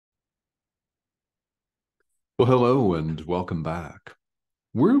Well, hello and welcome back.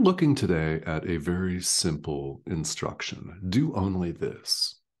 We're looking today at a very simple instruction. Do only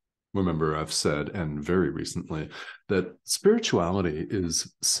this. Remember, I've said, and very recently, that spirituality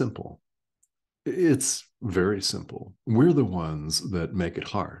is simple. It's very simple. We're the ones that make it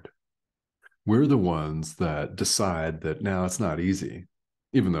hard. We're the ones that decide that now it's not easy.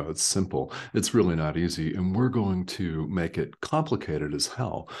 Even though it's simple, it's really not easy. And we're going to make it complicated as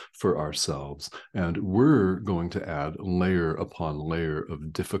hell for ourselves. And we're going to add layer upon layer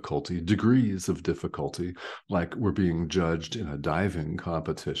of difficulty, degrees of difficulty, like we're being judged in a diving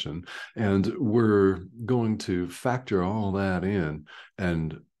competition. And we're going to factor all that in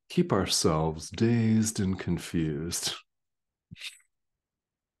and keep ourselves dazed and confused.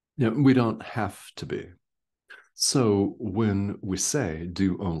 We don't have to be. So when we say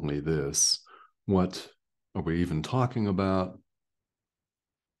do only this, what are we even talking about?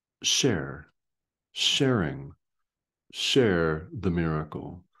 Share, sharing, share the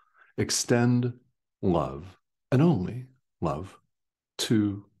miracle, extend love and only love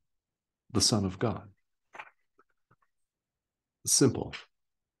to the Son of God. Simple.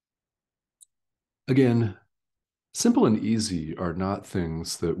 Again, simple and easy are not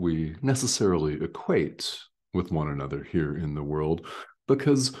things that we necessarily equate with one another here in the world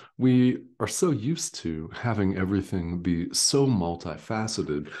because we are so used to having everything be so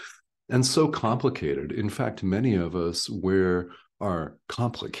multifaceted and so complicated. In fact, many of us wear our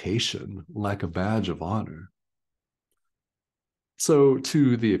complication like a badge of honor. So,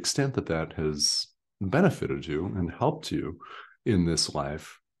 to the extent that that has benefited you and helped you in this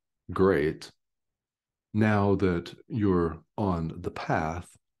life, great. Now that you're on the path,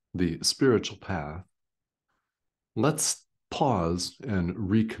 the spiritual path, let's pause and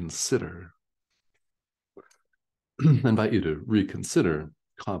reconsider. I invite you to reconsider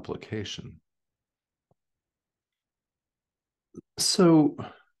complication. So,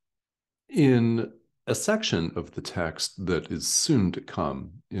 in a section of the text that is soon to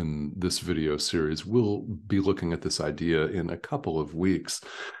come in this video series, we'll be looking at this idea in a couple of weeks.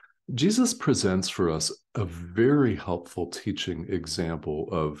 Jesus presents for us a very helpful teaching example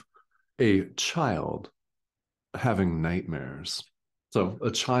of a child having nightmares. So, a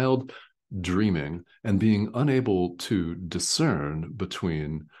child dreaming and being unable to discern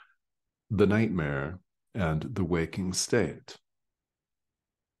between the nightmare and the waking state,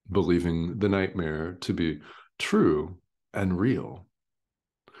 believing the nightmare to be true and real.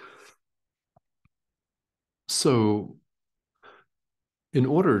 So, in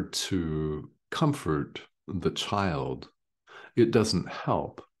order to comfort the child, it doesn't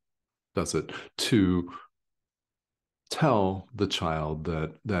help, does it, to tell the child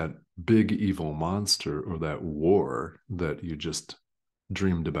that that big evil monster or that war that you just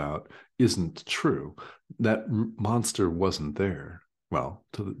dreamed about isn't true. That monster wasn't there. Well,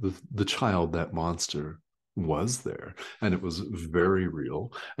 to the child, that monster was there, and it was very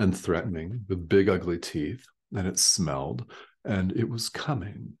real and threatening with big, ugly teeth, and it smelled, and it was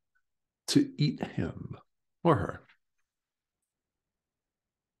coming to eat him or her,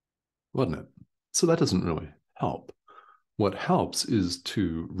 wasn't it? So that doesn't really help. What helps is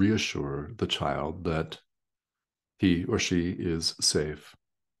to reassure the child that he or she is safe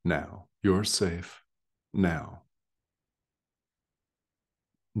now. You're safe now.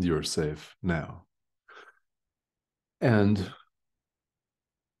 You're safe now. And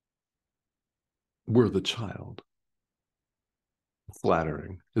we're the child.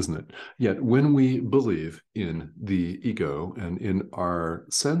 Flattering, isn't it? Yet when we believe in the ego and in our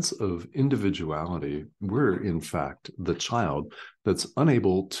sense of individuality, we're in fact the child that's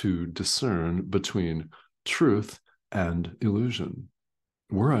unable to discern between truth and illusion.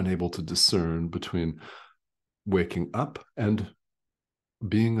 We're unable to discern between waking up and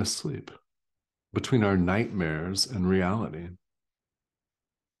being asleep, between our nightmares and reality.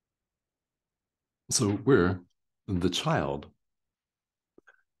 So we're the child.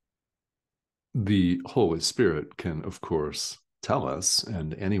 The Holy Spirit can, of course, tell us,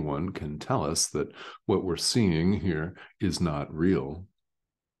 and anyone can tell us, that what we're seeing here is not real.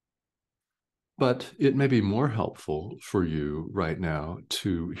 But it may be more helpful for you right now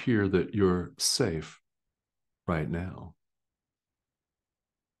to hear that you're safe right now.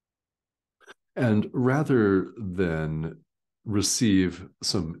 And rather than receive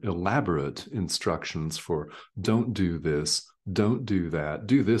some elaborate instructions for don't do this, don't do that,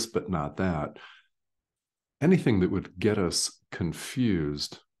 do this but not that, anything that would get us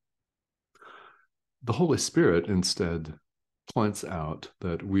confused, the Holy Spirit instead points out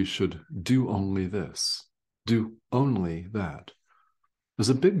that we should do only this, do only that. There's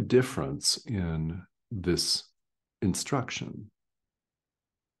a big difference in this instruction.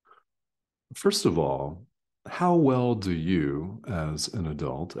 First of all, how well do you, as an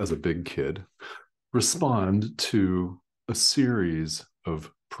adult, as a big kid, respond to a series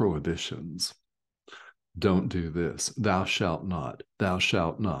of prohibitions? Don't do this. Thou shalt not. Thou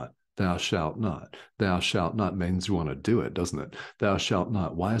shalt not. Thou shalt not. Thou shalt not means you want to do it, doesn't it? Thou shalt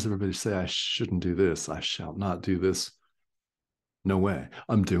not. Why does everybody say I shouldn't do this? I shall not do this. No way.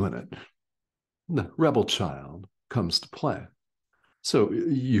 I'm doing it. The rebel child comes to play. So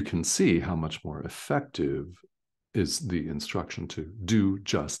you can see how much more effective is the instruction to do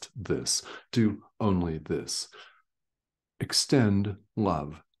just this, do only this. Extend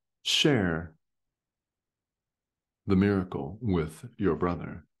love, share the miracle with your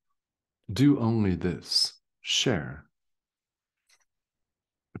brother. Do only this, share.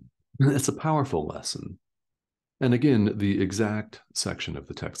 It's a powerful lesson. And again, the exact section of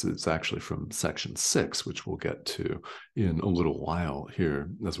the text is actually from section 6, which we'll get to in a little while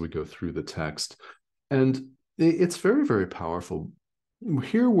here as we go through the text. And it's very, very powerful.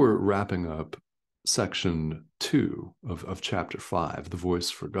 Here we're wrapping up section 2 of chapter 5, the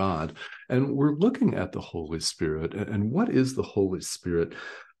voice for God. And we're looking at the Holy Spirit. And what is the Holy Spirit?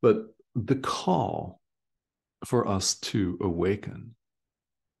 But the call for us to awaken.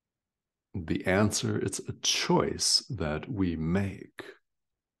 The answer, it's a choice that we make.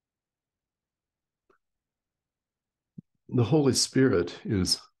 The Holy Spirit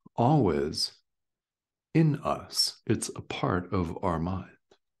is always in us. It's a part of our mind.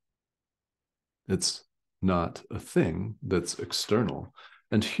 It's not a thing that's external.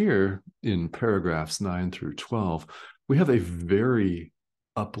 And here in paragraphs 9 through 12, we have a very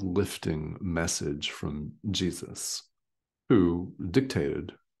uplifting message from Jesus, who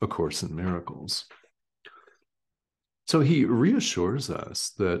dictated A Course in Miracles. So he reassures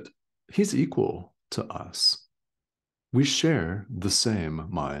us that he's equal to us. We share the same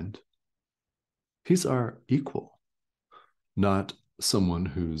mind. He's our equal, not someone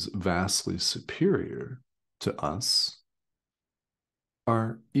who's vastly superior to us,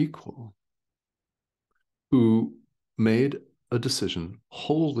 our equal, who made a decision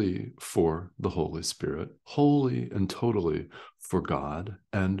wholly for the Holy Spirit, wholly and totally for God,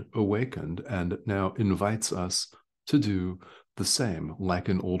 and awakened, and now invites us to do the same, like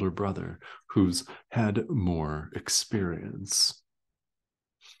an older brother who's had more experience.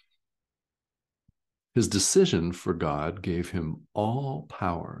 His decision for God gave him all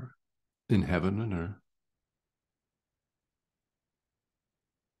power in heaven and earth.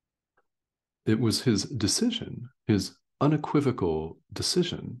 It was his decision, his unequivocal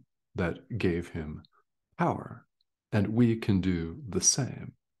decision, that gave him power. And we can do the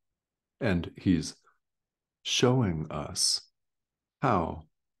same. And he's showing us how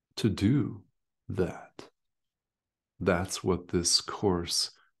to do that. That's what this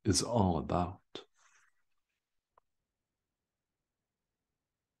course is all about.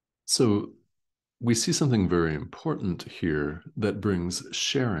 So we see something very important here that brings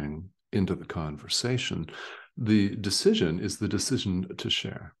sharing into the conversation. The decision is the decision to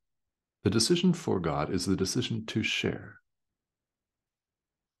share. The decision for God is the decision to share.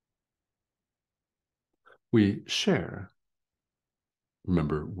 We share.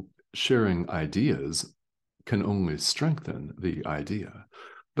 Remember, sharing ideas can only strengthen the idea,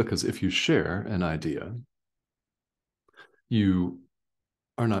 because if you share an idea, you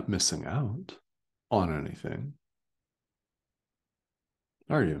are not missing out on anything,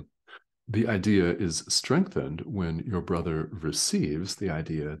 are you? The idea is strengthened when your brother receives the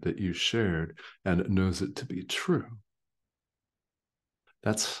idea that you shared and knows it to be true.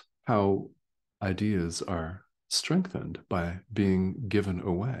 That's how ideas are strengthened, by being given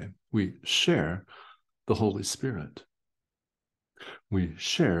away. We share the Holy Spirit. We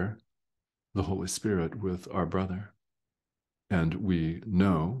share the Holy Spirit with our brother. And we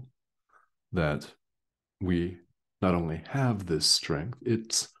know that we not only have this strength,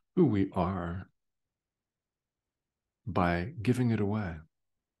 it's who we are by giving it away.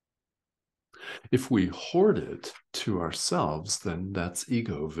 If we hoard it to ourselves, then that's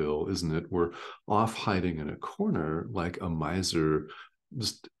egoville, isn't it? We're off hiding in a corner like a miser,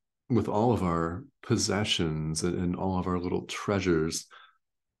 just with all of our possessions and all of our little treasures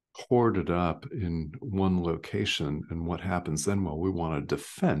hoarded up in one location. And what happens then? Well, we want to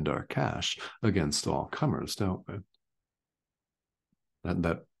defend our cash against all comers, don't we?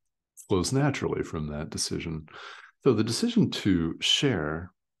 That flows naturally from that decision. So the decision to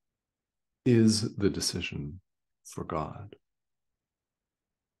share is the decision for God.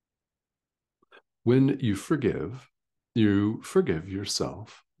 When you forgive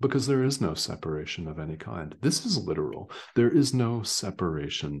yourself, because there is no separation of any kind. This is literal. There is no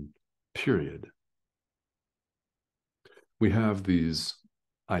separation, period. We have these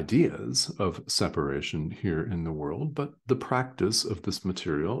ideas of separation here in the world, but the practice of this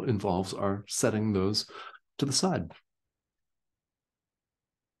material involves our setting those to the side.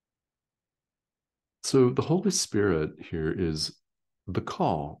 So the Holy Spirit here is the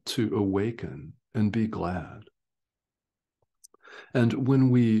call to awaken and be glad. And when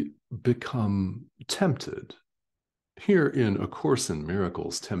we become tempted, here in A Course in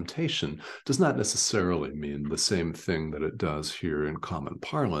Miracles, temptation does not necessarily mean the same thing that it does here in common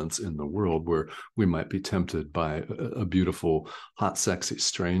parlance in the world, where we might be tempted by a beautiful, hot, sexy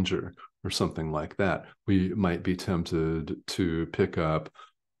stranger or something like that. We might be tempted to pick up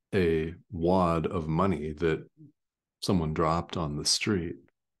a wad of money that someone dropped on the street,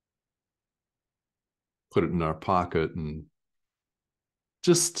 put it in our pocket, and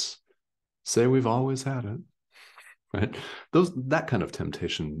just say we've always had it. Right? That kind of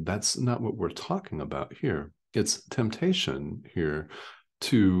temptation, that's not what we're talking about here. It's temptation here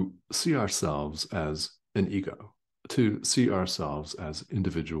to see ourselves as an ego, to see ourselves as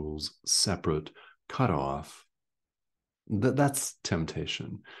individuals, separate, cut off. That's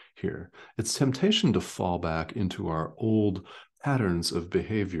temptation here. It's temptation to fall back into our old patterns of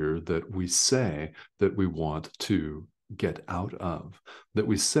behavior that we say that we want to get out of, that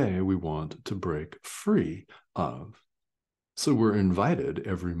we say we want to break free of. So we're invited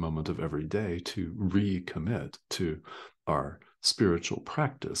every moment of every day to recommit to our spiritual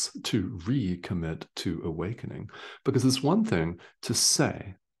practice, to recommit to awakening. Because it's one thing to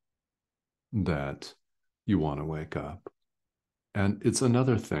say that you want to wake up, and it's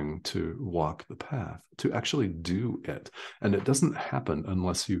another thing to walk the path, to actually do it. And it doesn't happen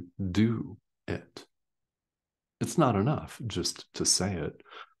unless you do it. It's not enough just to say it.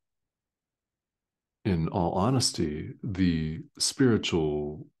 In all honesty, the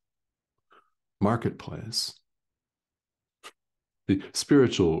spiritual marketplace, the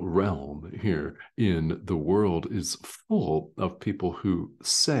spiritual realm here in the world is full of people who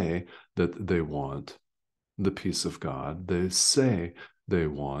say that they want the peace of God. They say they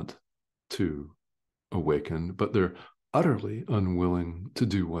want to awaken, but they're utterly unwilling to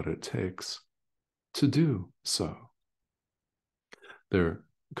do what it takes to do so. They're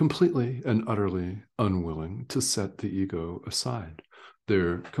completely and utterly unwilling to set the ego aside.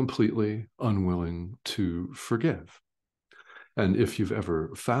 They're completely unwilling to forgive. And if you've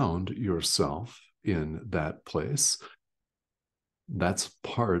ever found yourself in that place, that's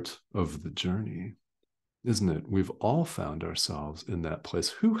part of the journey, isn't it? We've all found ourselves in that place.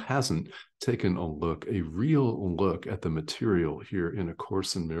 Who hasn't taken a real look at the material here in A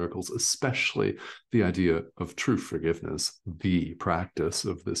Course in Miracles, especially the idea of true forgiveness, the practice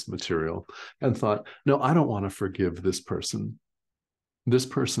of this material, and thought, no, I don't want to forgive this person. This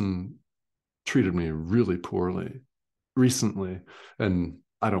person treated me really poorly recently, and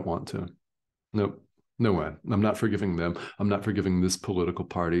I don't want to. Nope. No way. I'm not forgiving them. I'm not forgiving this political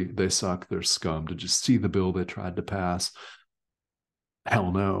party. They suck. They're scum. Did you see the bill they tried to pass?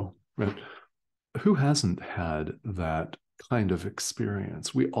 Hell no. Right? Who hasn't had that kind of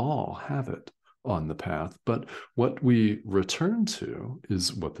experience? We all have it on the path. But what we return to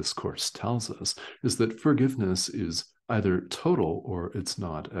is what this course tells us, is that forgiveness is either total or it's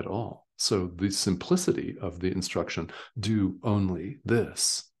not at all. So the simplicity of the instruction, do only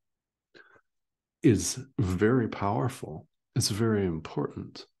this, is very powerful. It's very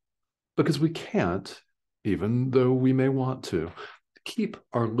important, because we can't, even though we may want to, keep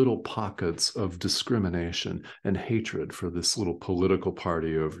our little pockets of discrimination and hatred for this little political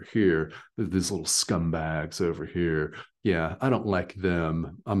party over here, these little scumbags over here. Yeah, I don't like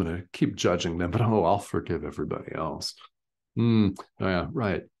them. I'm going to keep judging them, but I'll forgive everybody else. Oh yeah,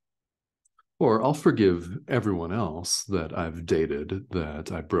 right. Or I'll forgive everyone else that I've dated,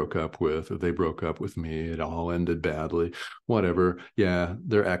 that I broke up with, or they broke up with me. It all ended badly. Whatever. Yeah,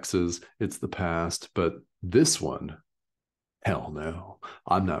 they're exes. It's the past. But this one, hell no.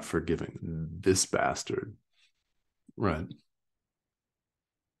 I'm not forgiving this bastard. Right.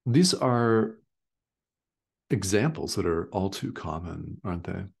 These are examples that are all too common, aren't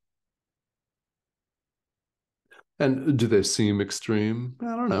they? And do they seem extreme?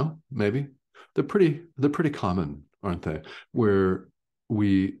 I don't know. Maybe. They're pretty common, aren't they? Where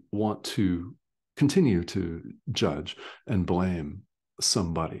we want to continue to judge and blame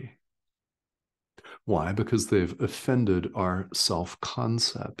somebody. Why? Because they've offended our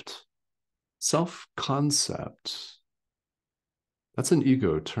self-concept. Self-concept, that's an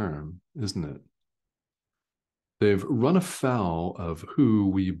ego term, isn't it? They've run afoul of who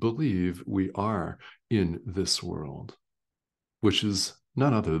we believe we are in this world, which is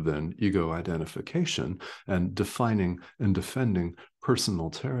none other than ego identification and defining and defending personal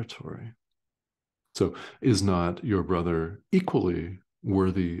territory. So, is not your brother equally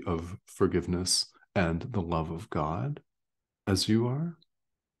worthy of forgiveness and the love of God as you are?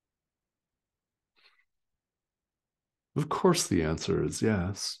 Of course, the answer is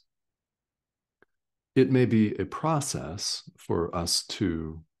yes. It may be a process for us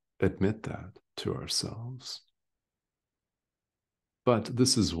to admit that to ourselves. But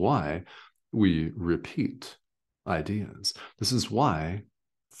this is why we repeat ideas. This is why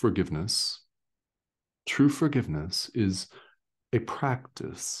forgiveness, true forgiveness, is a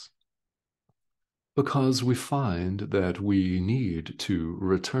practice, because we find that we need to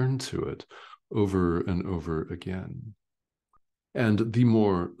return to it over and over again. And the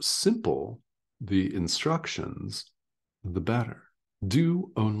more simple the instructions, the better.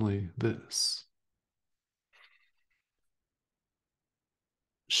 Do only this.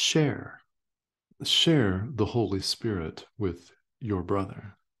 Share the Holy Spirit with your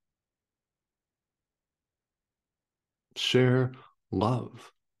brother. Share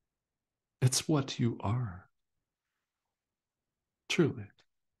love. It's what you are, truly.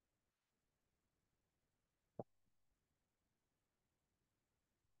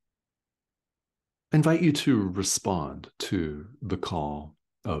 I invite you to respond to the call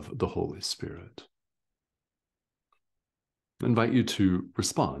of the Holy Spirit. I invite you to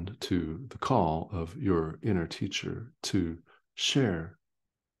respond to the call of your inner teacher to share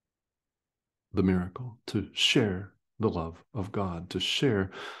the miracle, to share the love of God, to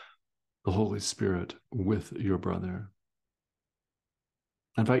share the Holy Spirit with your brother.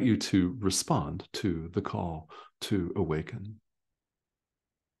 I invite you to respond to the call to awaken.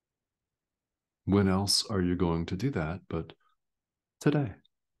 When else are you going to do that but today,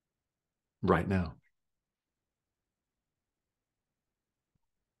 right now?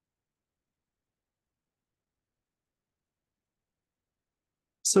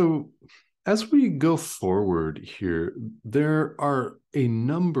 So, as we go forward here, there are a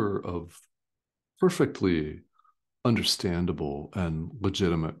number of perfectly understandable and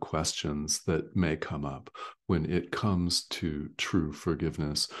legitimate questions that may come up when it comes to true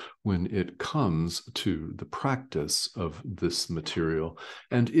forgiveness, when it comes to the practice of this material.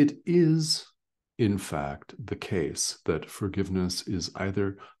 And it is, in fact, the case that forgiveness is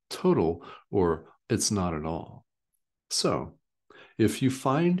either total or it's not at all. So, if you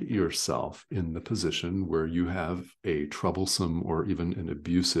find yourself in the position where you have a troublesome or even an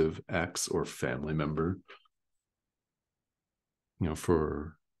abusive ex or family member,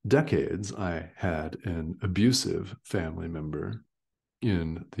 for decades, I had an abusive family member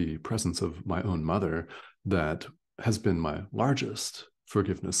in the presence of my own mother that has been my largest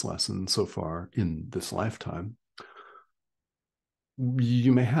forgiveness lesson so far in this lifetime.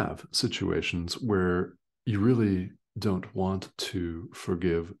 You may have situations where you really don't want to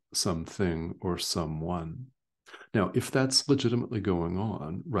forgive something or someone. Now, if that's legitimately going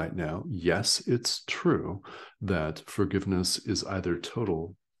on right now, yes, it's true that forgiveness is either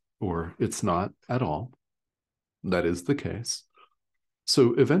total or it's not at all. That is the case.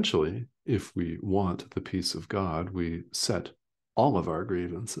 So eventually, if we want the peace of God, we set all of our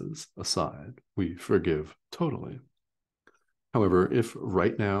grievances aside. We forgive totally. However, if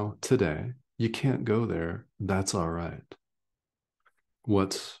right now, today, you can't go there, that's all right.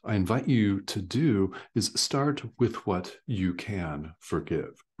 What I invite you to do is start with what you can forgive.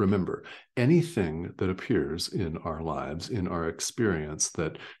 Remember, anything that appears in our lives, in our experience,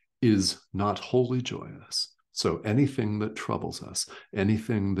 that is not wholly joyous. So anything that troubles us,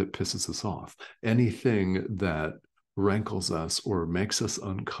 anything that pisses us off, anything that rankles us or makes us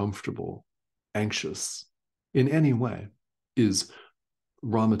uncomfortable, anxious in any way, is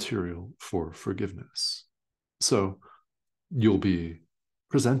raw material for forgiveness. So you'll be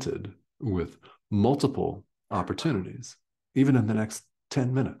presented with multiple opportunities, even in the next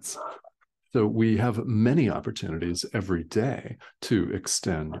 10 minutes. So we have many opportunities every day to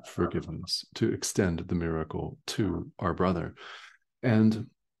extend forgiveness, to extend the miracle to our brother. And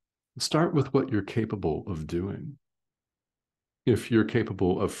start with what you're capable of doing. If you're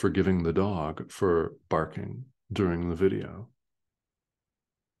capable of forgiving the dog for barking during the video,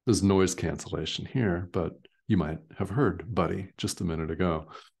 there's noise cancellation here, but you might have heard Buddy just a minute ago.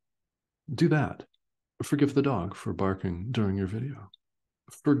 Do that. Forgive the dog for barking during your video.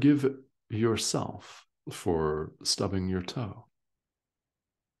 Forgive yourself for stubbing your toe.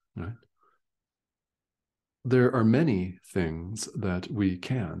 Right? There are many things that we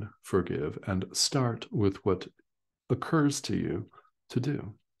can forgive, and start with what occurs to you to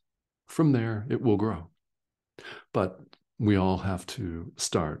do. From there, it will grow. But we all have to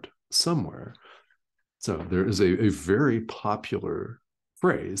start somewhere. So there is a very popular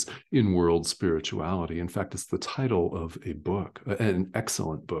phrase in world spirituality. In fact, it's the title of a book, an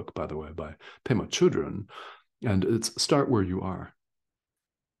excellent book, by the way, by Pema Chodron, and it's start where you are.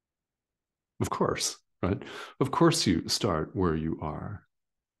 Of course, right? Of course you start where you are.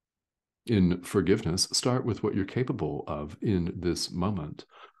 In forgiveness, start with what you're capable of in this moment.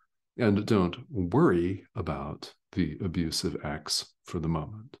 And don't worry about the abusive ex for the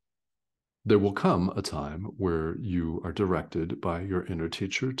moment. There will come a time where you are directed by your inner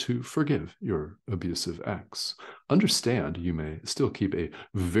teacher to forgive your abusive ex. Understand you may still keep a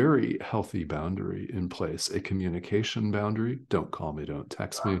very healthy boundary in place, a communication boundary. Don't call me, don't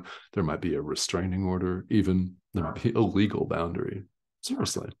text me. There might be a restraining order, even there might be a legal boundary.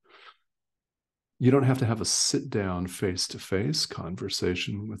 Seriously. You don't have to have a sit-down face-to-face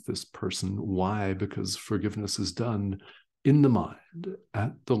conversation with this person. Why? Because forgiveness is done in the mind,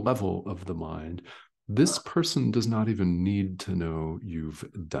 at the level of the mind. This person does not even need to know you've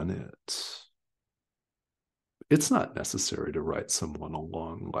done it. It's not necessary to write someone a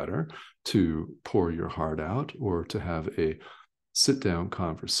long letter to pour your heart out or to have a sit-down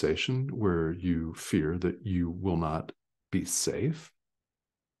conversation where you fear that you will not be safe.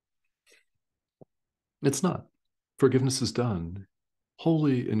 It's not. Forgiveness is done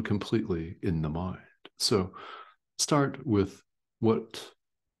wholly and completely in the mind. So start with what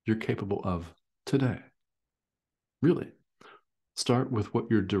you're capable of today. Really. Start with what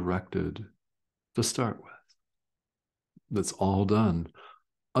you're directed to start with. That's all done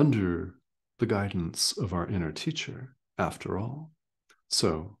under the guidance of our inner teacher, after all.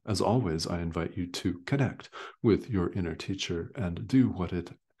 So, as always, I invite you to connect with your inner teacher and do what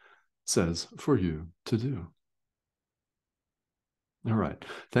it says for you to do. All right.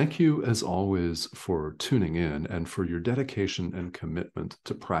 Thank you, as always, for tuning in and for your dedication and commitment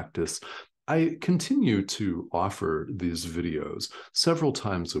to practice. I continue to offer these videos several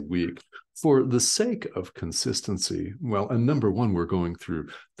times a week for the sake of consistency. Well, and number one, we're going through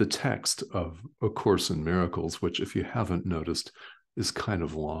the text of A Course in Miracles, which, if you haven't noticed, is kind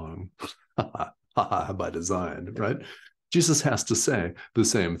of long by design, right? Jesus has to say the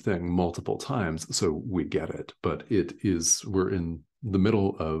same thing multiple times, so we get it. But we're in the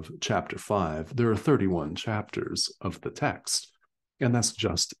middle of chapter 5. There are 31 chapters of the text, and that's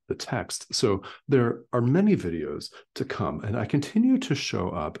just the text. So there are many videos to come, and I continue to show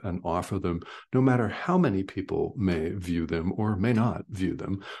up and offer them no matter how many people may view them or may not view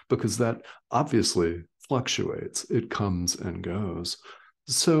them, because that obviously fluctuates. It comes and goes.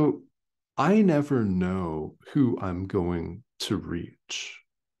 So I never know who I'm going to reach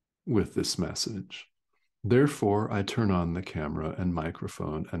with this message. Therefore, I turn on the camera and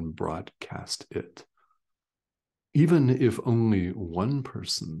microphone and broadcast it. Even if only one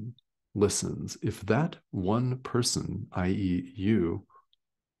person listens, if that one person, i.e., you,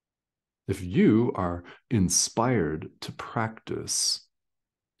 if you are inspired to practice,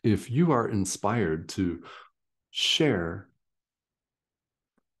 if you are inspired to share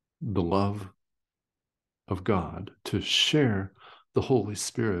the love of God, to share the Holy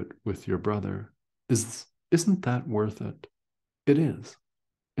Spirit with your brother, isn't that worth it? It is.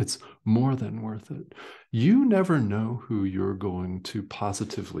 It's more than worth it. You never know who you're going to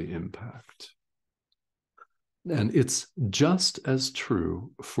positively impact. And it's just as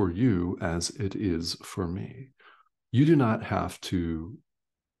true for you as it is for me. You do not have to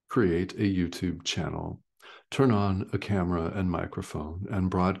create a YouTube channel, turn on a camera and microphone, and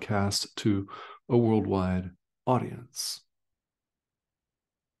broadcast to a worldwide audience.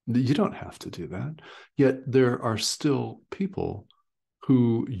 You don't have to do that. Yet there are still people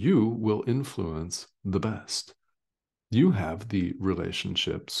who you will influence the best. You have the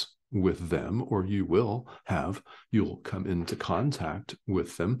relationships with them, or you'll come into contact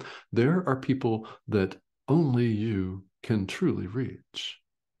with them. There are people that only you can truly reach.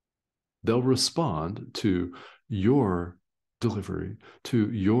 They'll respond to your delivery,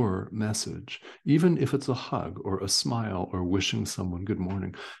 to your message, even if it's a hug or a smile or wishing someone good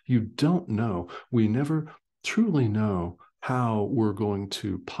morning. You don't know. We never truly know how we're going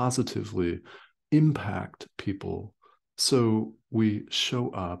to positively impact people. So we show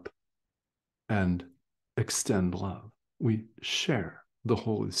up and extend love. We share the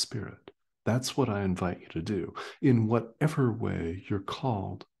Holy Spirit. That's what I invite you to do in whatever way you're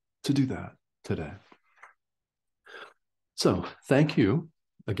called to do that today. So thank you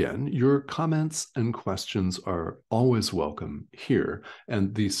Again, your comments and questions are always welcome here.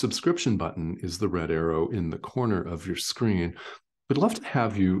 And the subscription button is the red arrow in the corner of your screen. We'd love to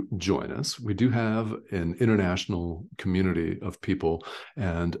have you join us. We do have an international community of people,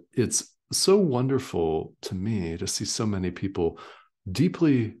 and it's so wonderful to me to see so many people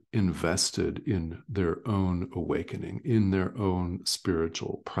deeply invested in their own awakening, in their own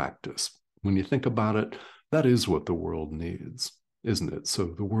spiritual practice. When you think about it, that is what the world needs, isn't it? So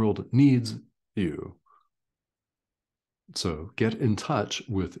the world needs you. So get in touch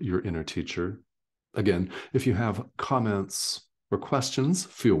with your inner teacher. Again, if you have comments or questions,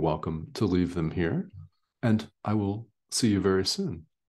 feel welcome to leave them here, and I will see you very soon.